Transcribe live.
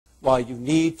why you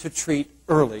need to treat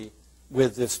early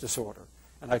with this disorder.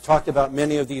 And I talked about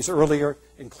many of these earlier,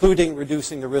 including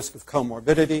reducing the risk of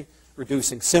comorbidity,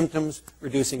 reducing symptoms,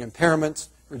 reducing impairments,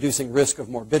 reducing risk of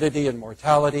morbidity and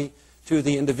mortality to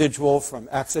the individual from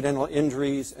accidental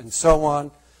injuries and so on.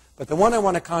 But the one I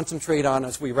want to concentrate on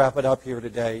as we wrap it up here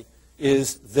today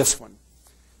is this one.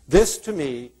 This, to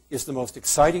me, is the most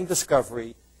exciting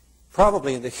discovery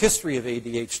probably in the history of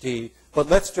ADHD, but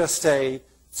let's just say,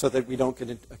 so that we don't get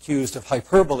accused of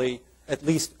hyperbole, at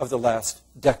least of the last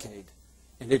decade.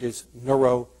 And it is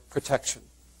neuroprotection.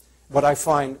 What I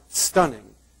find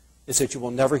stunning is that you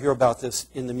will never hear about this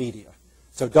in the media.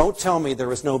 So don't tell me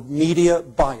there is no media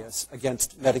bias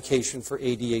against medication for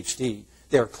ADHD.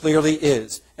 There clearly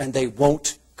is, and they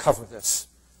won't cover this.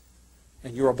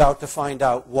 And you're about to find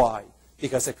out why.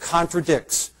 Because it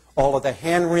contradicts all of the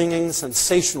hand-wringing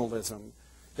sensationalism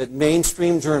that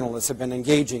mainstream journalists have been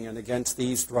engaging in against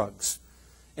these drugs.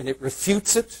 And it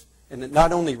refutes it, and it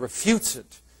not only refutes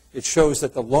it, it shows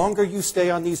that the longer you stay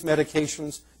on these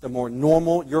medications, the more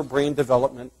normal your brain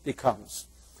development becomes.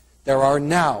 There are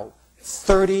now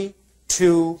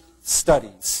 32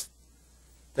 studies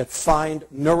that find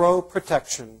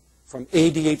neuroprotection from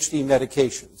ADHD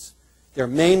medications. They're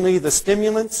mainly the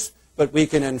stimulants, but we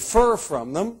can infer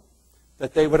from them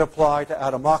that they would apply to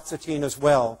atomoxetine as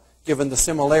well, given the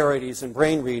similarities in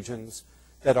brain regions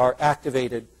that are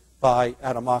activated by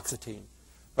atomoxetine.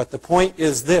 But the point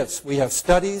is this: we have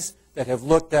studies that have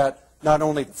looked at not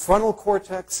only the frontal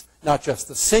cortex, not just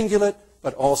the cingulate,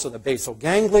 but also the basal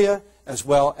ganglia, as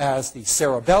well as the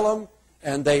cerebellum,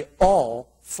 and they all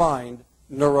find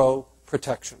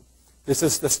neuroprotection. This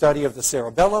is the study of the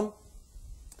cerebellum.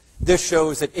 This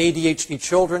shows that ADHD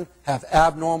children have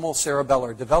abnormal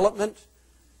cerebellar development.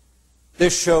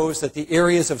 This shows that the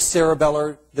areas of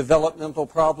cerebellar developmental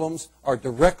problems are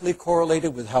directly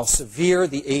correlated with how severe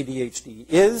the ADHD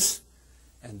is.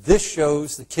 And this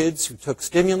shows the kids who took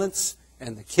stimulants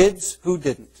and the kids who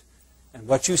didn't. And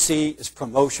what you see is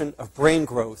promotion of brain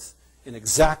growth in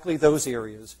exactly those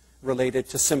areas related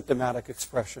to symptomatic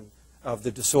expression of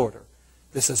the disorder.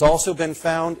 This has also been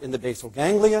found in the basal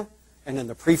ganglia and in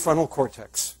the prefrontal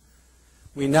cortex.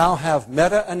 We now have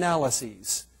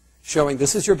meta-analyses showing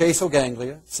this is your basal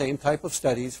ganglia, same type of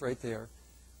studies right there.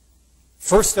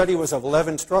 First study was of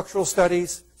 11 structural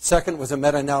studies. Second was a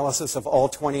meta-analysis of all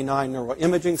 29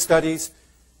 neuroimaging studies.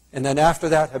 And then after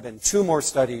that have been 2 more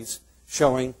studies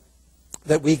showing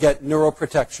that we get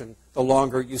neuroprotection the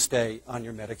longer you stay on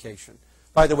your medication.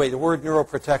 By the way, the word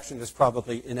neuroprotection is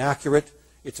probably inaccurate.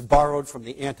 It's borrowed from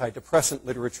the antidepressant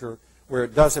literature, where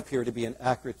it does appear to be an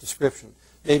accurate description.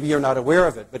 Maybe you're not aware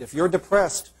of it, but if you're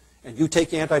depressed and you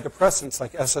take antidepressants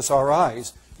like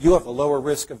SSRIs, you have a lower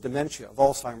risk of dementia, of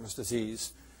Alzheimer's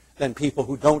disease, than people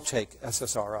who don't take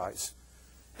SSRIs.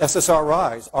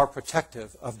 SSRIs are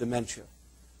protective of dementia.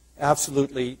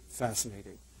 Absolutely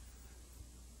fascinating.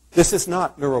 This is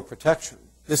not neuroprotection.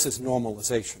 This is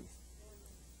normalization.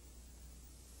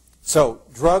 So,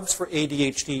 drugs for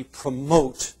ADHD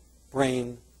promote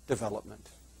brain development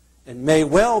and may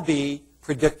well be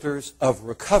predictors of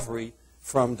recovery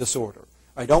from disorder.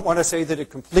 I don't want to say that it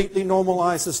completely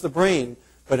normalizes the brain,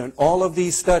 but in all of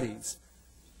these studies,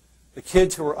 the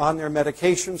kids who were on their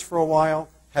medications for a while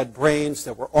had brains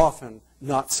that were often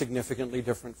not significantly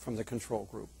different from the control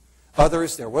group.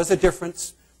 Others, there was a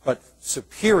difference, but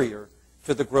superior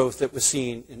to the growth that was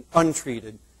seen in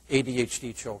untreated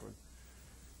ADHD children.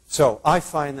 So I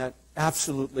find that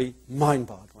absolutely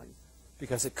mind-boggling,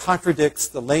 because it contradicts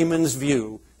the layman's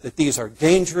view that these are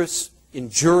dangerous,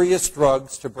 injurious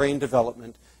drugs to brain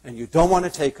development, and you don't want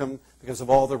to take them because of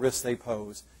all the risks they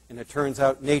pose. And it turns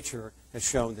out nature has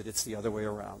shown that it's the other way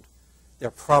around.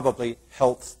 They're probably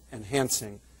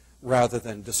health-enhancing rather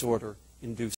than disorder-inducing.